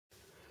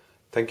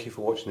Thank you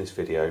for watching this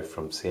video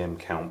from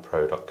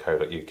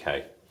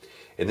cmcountpro.co.uk.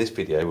 In this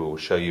video we will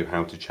show you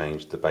how to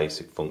change the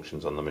basic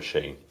functions on the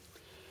machine.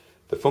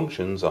 The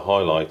functions are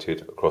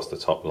highlighted across the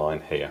top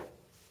line here.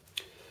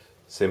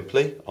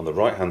 Simply, on the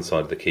right hand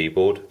side of the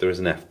keyboard there is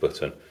an F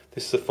button.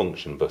 This is a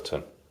function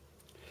button.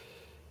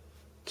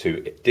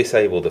 To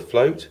disable the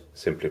float,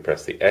 simply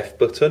press the F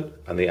button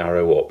and the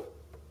arrow up.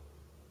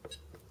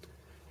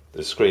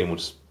 The screen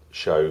will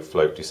show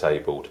float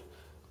disabled.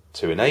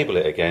 To enable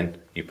it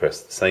again, you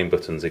press the same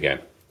buttons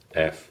again,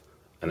 F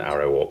and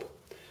arrow up,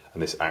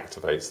 and this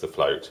activates the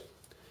float.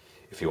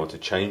 If you want to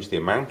change the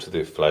amount of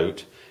the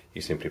float,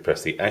 you simply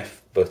press the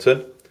F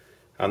button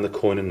and the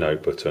coin and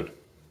note button.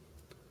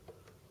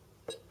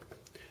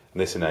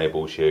 And this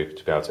enables you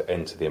to be able to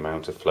enter the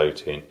amount of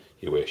float in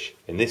you wish.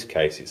 In this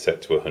case it's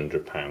set to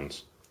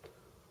 £100.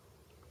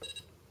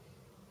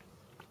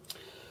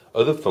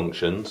 Other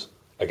functions,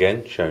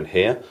 again shown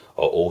here,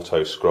 are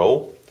auto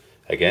scroll.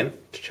 Again,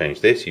 to change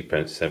this you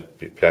press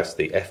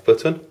the F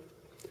button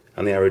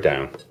and the arrow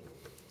down.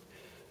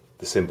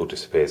 The symbol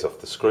disappears off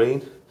the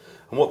screen,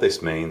 and what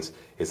this means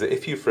is that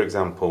if you, for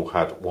example,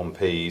 had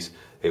 1p's,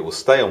 it will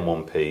stay on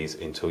 1p's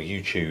until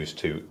you choose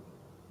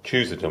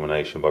the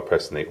denomination by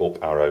pressing the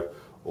up arrow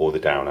or the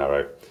down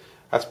arrow.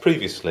 As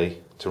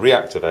previously, to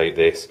reactivate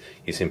this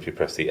you simply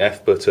press the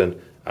F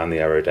button and the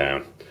arrow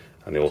down,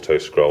 and the auto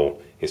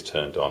scroll is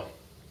turned on.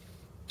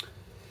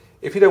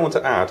 If you don't want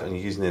to add and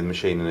you're using the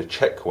machine in a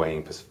check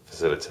weighing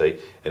facility,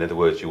 in other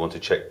words you want to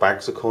check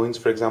bags of coins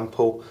for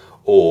example,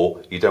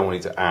 or you don't want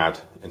it to add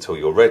until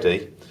you're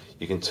ready,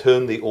 you can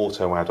turn the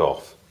auto add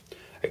off.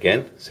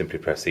 Again, simply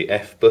press the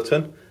F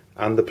button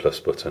and the plus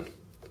button.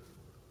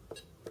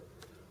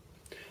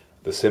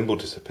 The symbol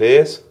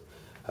disappears,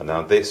 and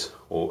now this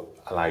will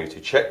allow you to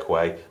check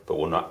weigh but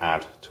will not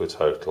add to a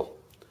total.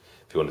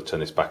 If you want to turn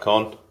this back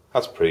on,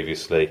 as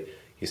previously,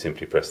 you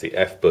simply press the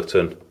F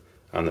button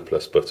and the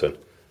plus button.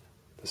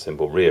 The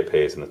symbol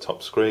reappears in the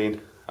top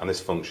screen and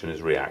this function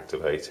is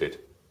reactivated.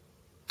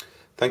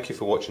 Thank you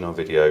for watching our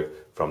video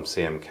from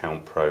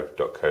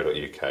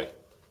cmcountpro.co.uk.